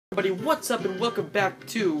Everybody, what's up and welcome back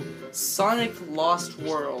to Sonic Lost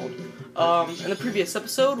World. In the previous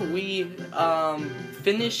episode, we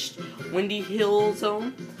finished Windy Hill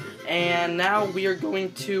Zone, and now we are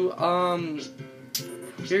going to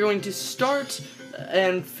start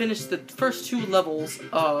and finish the first two levels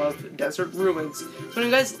of Desert Ruins. So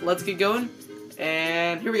anyway, guys, let's get going,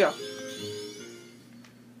 and here we go.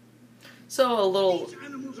 So a little, These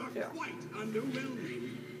animals are quite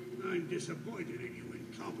underwhelming. I'm disappointed in you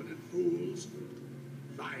incompetent fools.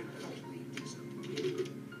 Violently disappointed.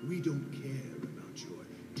 We don't care about your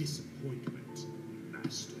disappointment,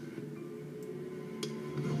 Master.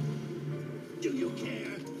 Do you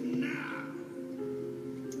care now?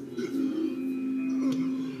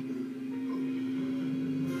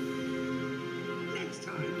 Next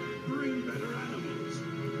time, bring better animals.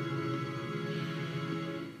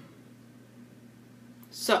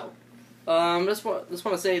 So, just want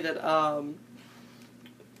to say that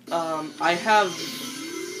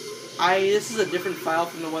this is a different file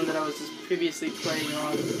from the one that I was just previously playing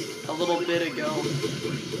on a little bit ago,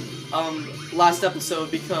 last episode,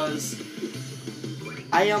 because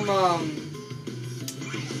I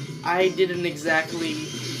didn't exactly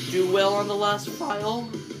do well on the last file,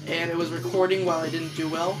 and it was recording while I didn't do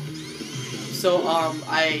well. So,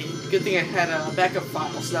 good thing I had a backup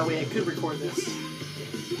file, so that way I could record this.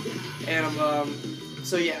 And,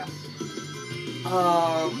 so yeah.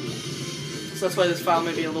 So that's why this file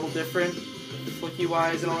may be a little different,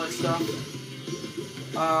 flicky-wise and all that stuff.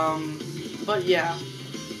 But yeah.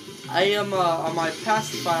 I am, on my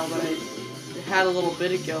past file that I had a little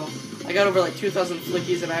bit ago, I got over like 2,000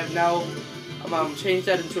 flickies, and I have now, changed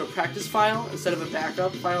that into a practice file instead of a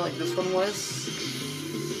backup file like this one was.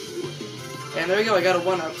 And there you go, I got a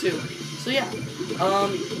 1-up too. So yeah,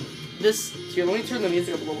 here, let me turn the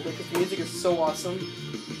music up a little bit, because the music is so awesome.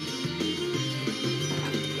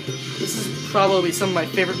 This is probably some of my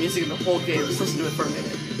favorite music in the whole game. Just listen to it for a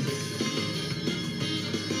minute.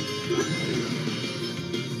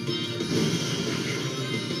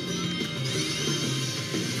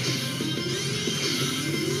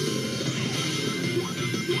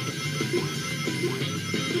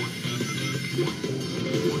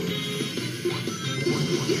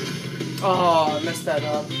 Oh, I messed that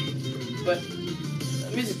up. But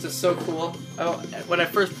the music's just so cool. When I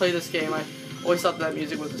first played this game, I always thought that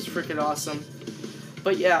music was just freaking awesome.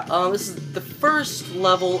 But yeah, this is the first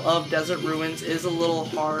level of Desert Ruins. Is a little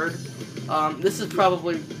hard. This is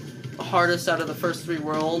probably the hardest out of the first three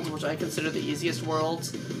worlds, which I consider the easiest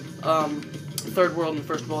worlds. Third world and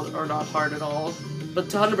first world are not hard at all.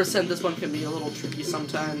 But to 100%, this one can be a little tricky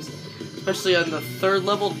sometimes, especially on the third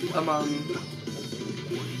level.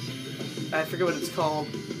 I forget what it's called.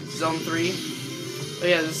 Zone 3. Oh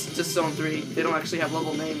yeah, this is just Zone 3. They don't actually have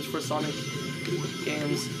level names for Sonic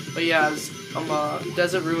games. But yeah,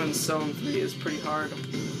 Desert Ruins Zone 3 is pretty hard.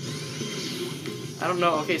 I don't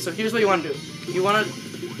know. Okay, so here's what you want to do. You want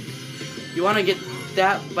to get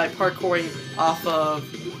that by parkouring off of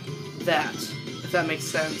that, if that makes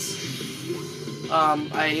sense.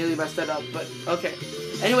 I nearly messed that up, but okay.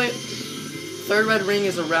 Anyway, third red ring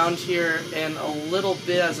is around here in a little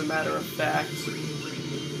bit, as a matter of fact.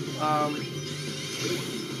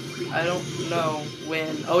 I don't know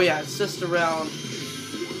when. Oh yeah, it's just around.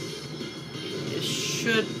 It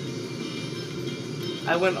should.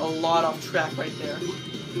 I went a lot off track right there.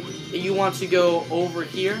 You want to go over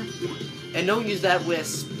here, and don't use that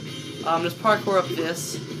wisp. Just parkour up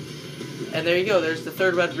this, and there you go. There's the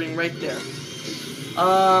third red ring right there.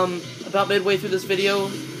 About midway through this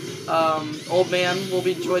video, Old Man will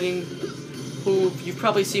be joining, who you've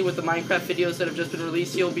probably seen with the Minecraft videos that have just been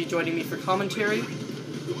released. He'll be joining me for commentary.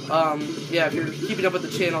 Yeah, if you're keeping up with the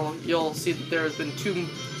channel, you'll see that there has been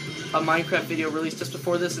a Minecraft video released just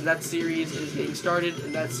before this, and that series is getting started,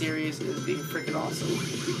 and that series is being freaking awesome.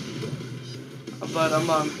 But,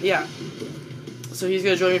 yeah. So he's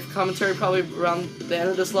gonna join me for commentary probably around the end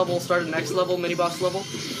of this level, start the next level, mini-boss level.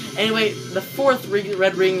 Anyway, the fourth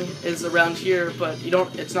red ring is around here, but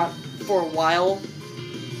it's not for a while.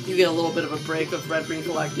 You get a little bit of a break of red ring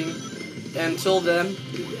collecting. Until then,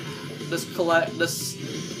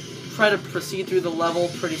 try to proceed through the level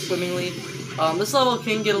pretty swimmingly. This level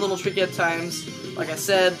can get a little tricky at times. Like I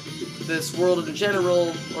said, this world in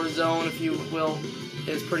general, or zone if you will,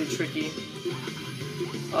 is pretty tricky.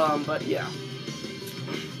 But yeah.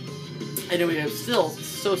 Anyway, I'm still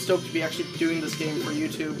so stoked to be actually doing this game for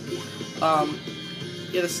YouTube.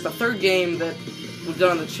 Yeah, this is the third game that we've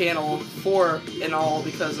done on the channel, 4 in all,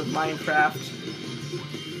 because of Minecraft.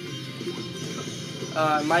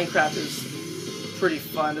 Minecraft is pretty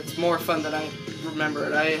fun. It's more fun than I remember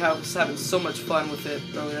it. I was having so much fun with it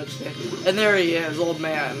earlier today. And there he is, old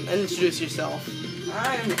man. Introduce yourself.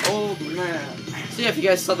 I'm old man. So yeah, if you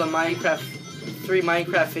guys saw the three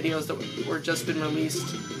Minecraft videos that were just been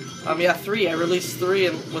released, yeah, 3. I released 3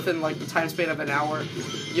 within like the time span of an hour.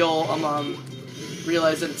 You'll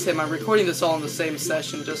realize that it's him. I'm recording this all in the same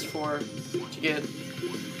session just to get,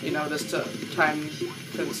 you know, just to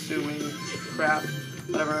time-consuming crap,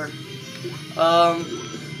 whatever.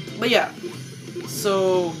 But yeah.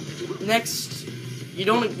 So next, you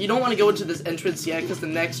don't want to go into this entrance yet because the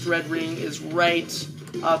next red ring is right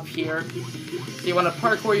up here. So you want to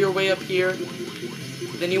parkour your way up here.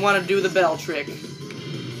 Then you want to do the bell trick.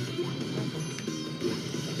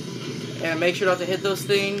 And make sure not to hit those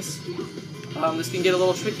things. This can get a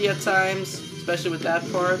little tricky at times, especially with that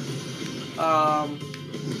part.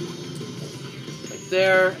 Like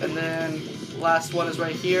there, and then last one is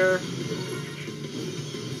right here.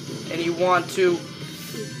 And you want to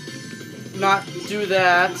not do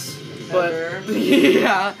that, but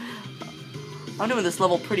yeah. I'm doing this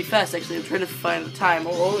level pretty fast, actually. I'm trying to find the time.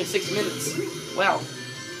 Oh, only 6 minutes. Wow.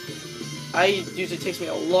 It usually takes me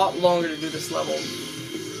a lot longer to do this level.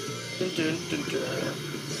 Dun, dun, dun, dun.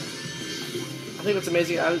 I think what's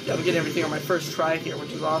amazing, I'm getting everything on my first try here,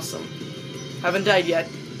 which is awesome. Haven't died yet.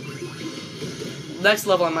 Next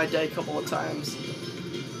level I might die a couple of times.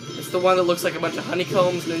 It's the one that looks like a bunch of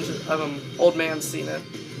honeycombs. Old man's seen it.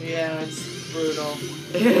 Yeah, it's brutal.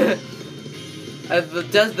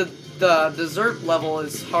 The dessert level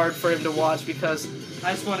is hard for him to watch because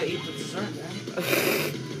I just want to eat the dessert,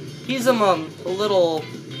 man. he's a little,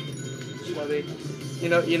 Chubby. you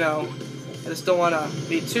know. I just don't want to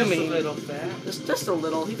be too mean. Just a little fat. Just a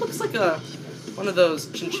little. He looks like one of those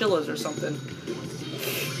chinchillas or something.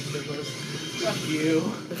 Fuck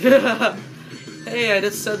you. Hey, I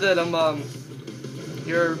just said that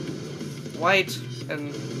you're white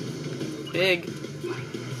and big.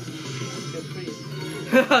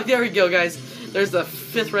 There we go, guys. There's the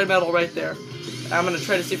 5th red medal right there. I'm gonna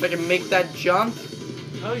try to see if I can make that jump.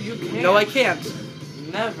 Oh, you can't. No, I can't.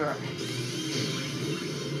 Never.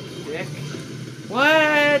 Dick.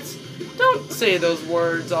 What? Don't say those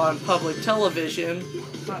words on public television.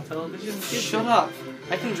 It's not television. Shut up.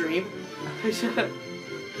 I can dream.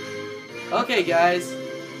 Okay, guys.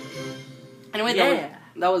 Anyway, Yeah.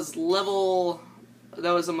 that was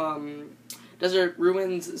Desert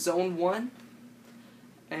Ruins Zone 1.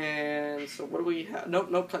 And so what do we have? Nope,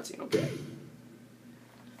 no cutscene, okay.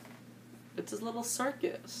 It's his little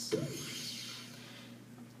circus.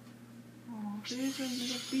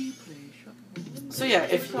 So yeah,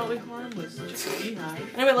 It's probably harmless.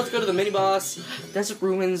 Anyway, let's go to the mini boss, Desert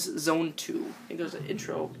Ruins Zone 2. I think there's an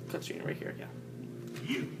intro cutscene right here, yeah.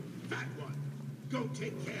 You, that one, go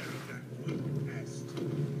take care of that blue pest.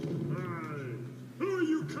 Who are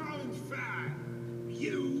you calling fat?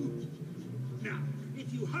 You. Now,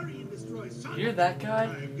 if you hurry and destroy Sonic, You're that guy,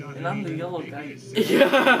 and I'm the yellow guy.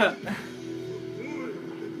 Yeah.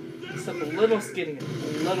 Except a little skinny, a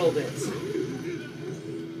little bit.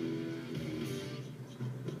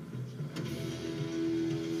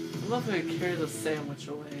 I love how you carry the sandwich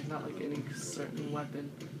away, not like any certain weapon.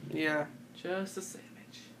 Yeah. Just a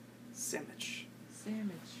sandwich. Sandwich.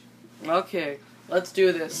 Sandwich. Okay, let's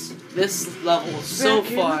do this. This level is so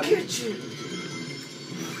fun.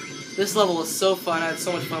 This level is so fun. I had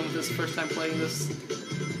so much fun with this first time playing this.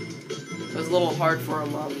 It was a little hard for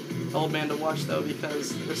old man to watch though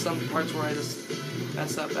because there's some parts where I just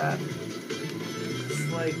mess up at. It's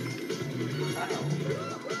like,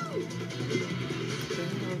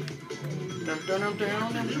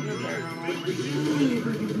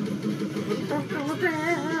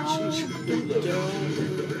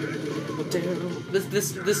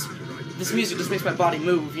 This music just makes my body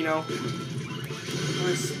move, you know.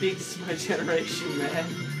 It speaks to my generation, man.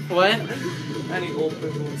 What? Any old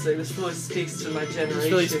person would say, this really speaks to my generation.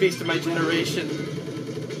 This really speaks to my generation.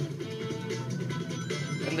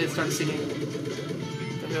 And they start singing.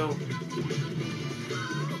 The hill.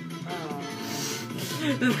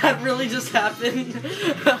 Did that really just happen?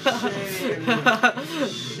 Shame.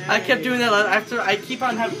 I kept doing that after. I keep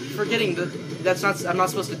on forgetting that I'm not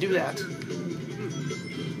supposed to do that.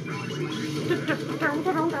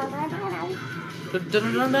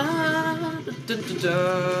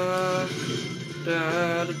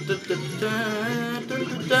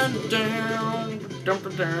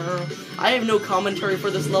 I have no commentary for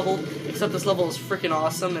this level, except this level is freaking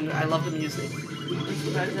awesome and I love the music.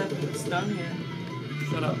 It's done yet.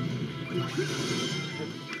 Shut up.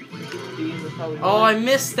 These are probably Oh, I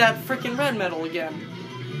missed that freaking red medal again.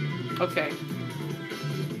 Okay.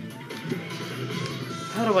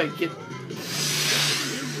 How do I get...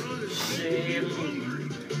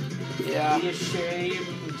 ashamed. Yeah. Be ashamed.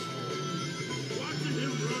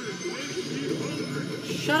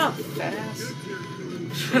 Shut up, fat ass.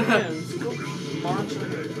 Man, let's go launch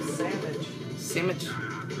like a sandwich. Sandwich.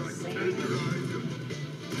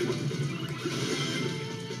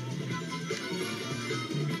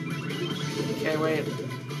 Okay, wait.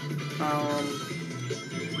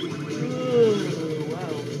 Ooh,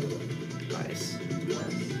 wow. Nice.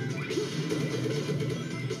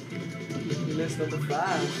 You missed number 5.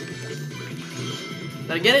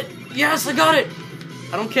 Did I get it? Yes, I got it!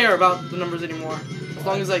 I don't care about the numbers anymore. As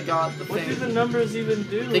long as I got the What thing. do the numbers even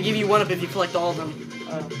do? They give you 1 up if you collect all of them.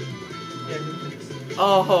 Oh. Yeah, who thinks?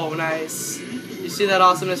 Oh, nice. You see that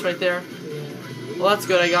awesomeness right there? Yeah. Well, that's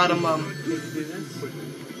good. I got him, Can you do this?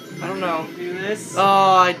 I don't know. Do this?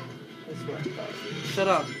 Oh, That's what I thought. shut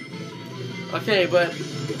up. Okay, but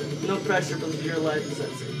No pressure, but your life is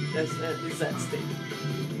at stake.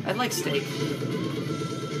 I'd like steak.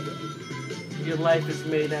 Your life is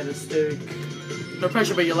made out of steak. No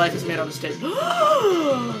pressure, but your life is made out of steak.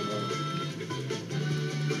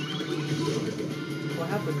 What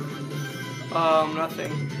happened?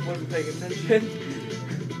 Nothing. Wasn't paying attention.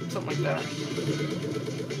 Something like that.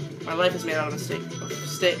 My life is made out of mistake.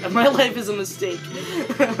 My life is a mistake.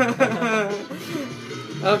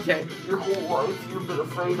 Okay. Your whole life you've been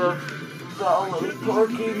afraid of valet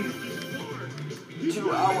parking.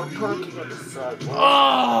 2-hour parking on the sidewalk.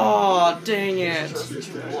 Oh, dang it. It's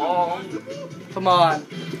just too long. Come on.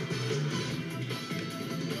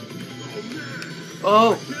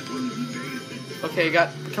 Oh. Okay, got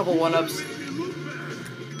a couple 1-ups.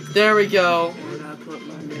 There we go. And I put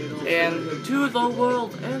my needle And to the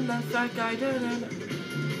world, and that fat guy didn't.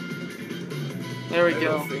 there we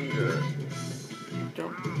go. Finger.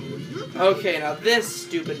 Okay, now this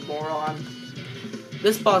stupid moron.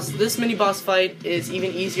 This mini boss fight is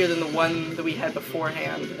even easier than the one that we had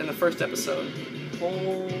beforehand in the first episode.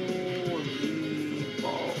 Holy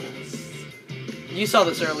balls. You saw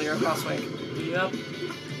this earlier, Crosswink. Yep.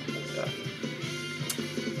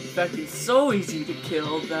 In fact, he's so easy to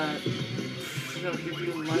kill that I'll give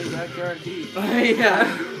you money back guaranteed.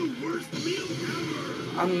 Yeah.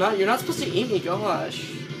 I'm not. You're not supposed to eat me. Gosh.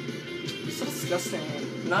 You're so disgusting.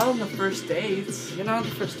 Not on the first dates. You're not on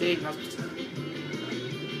the first date. You're not supposed to.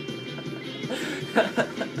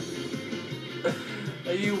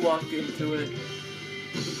 You walked into it.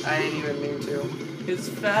 I didn't even mean to. It's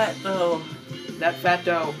fat though. That fat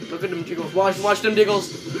dough. Look at them jiggles. Watch them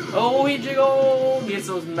jiggles. Oh, he jiggled. He gets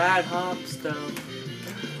those mad hops though.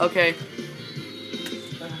 Okay.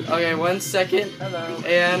 Okay, 1 second. Hello.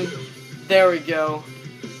 And there we go.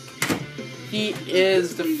 He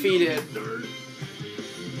is defeated.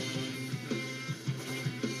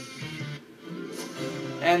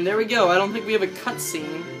 And there we go. I don't think we have a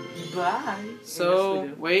cutscene. Bye. So,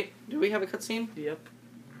 Yes, wait. Do we have a cutscene? Yep.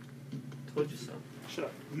 Told you so. Shut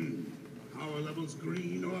up. Power levels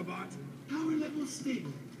green or bot? Power levels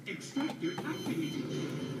stable. Extractor activated.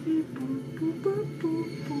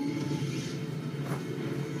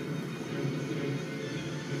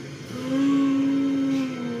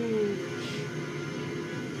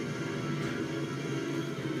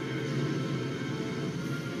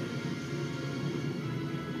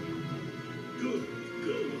 Good,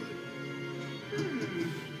 good.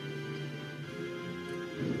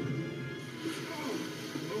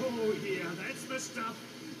 Oh, yeah, that's the stuff.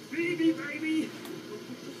 Baby, baby.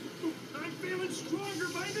 I'm feeling stronger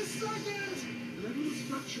by the second. Levels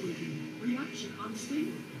fluctuating. Reaction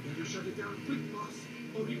unstable. Better shut it down quick, boss,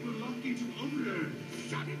 or it will lock into overload.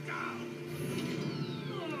 Shut it down.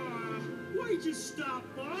 Why'd you stop,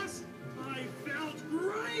 boss? I felt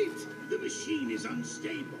great. The machine is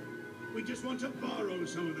unstable. We just want to borrow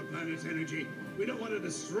some of the planet's energy. We don't want to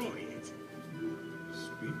destroy it.